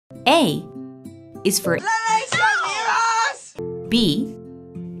A is for B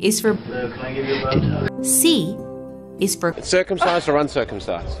is for C is for circumcised or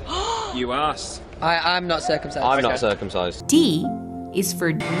uncircumcised? You asked. I'm not circumcised. I'm not circumcised. D is for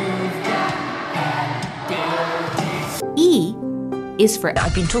E is for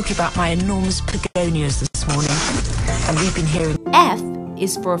I've been talking about my enormous begonias this morning, and we've been hearing F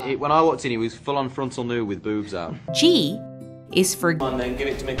is for When I walked in, he was full on frontal nude with boobs out. G is for Come on then, give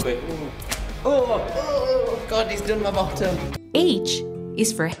it to me quick. Oh, God, he's done my bottom. H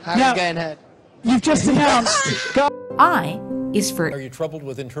is for Harry's going ahead. You've just announced. I is for Are you troubled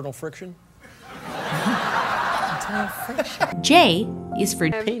with internal friction? J is for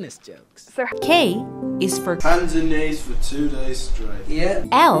Penis jokes. K is for hands and knees for 2 days straight. Yeah.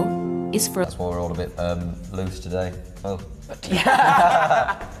 L is for That's why we're all a bit loose today. Oh.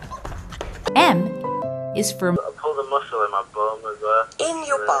 M is for I pulled a muscle in my bum as well. in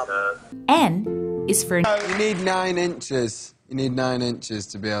your bum. N is for You need 9 inches. You need 9 inches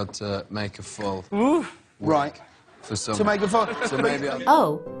to be able to make a full. Right. For some. To make a phone. So maybe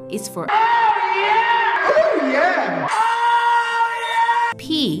O is for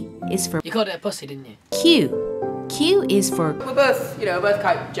P is for You called it a pussy, didn't you? Q. Q is for We're both, we're both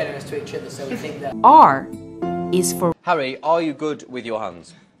quite generous to each other, so we think that. R is for Harry, are you good with your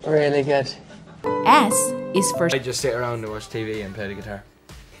hands? Really good. S is for I just sit around and watch TV and play the guitar.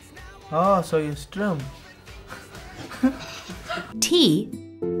 Oh, so you strum. T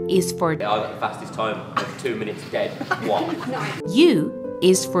is for I got the fastest time of 2 minutes dead. What? U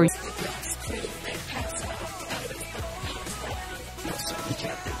is for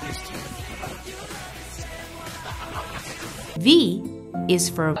V is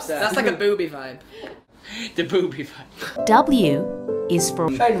for That's like a booby vibe. The booby vibe. W is for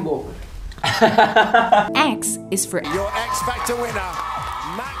Shane Ward. X is for Your X Factor winner,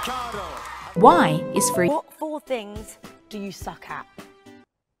 Matt Cardo. Y is for What 4 things do you suck at?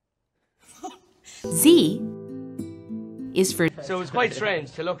 Z is for So it's quite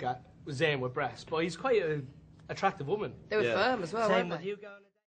strange to look at Zayn with breasts, but he's quite an attractive woman. They were firm as well, Same weren't with they? you, Garnet.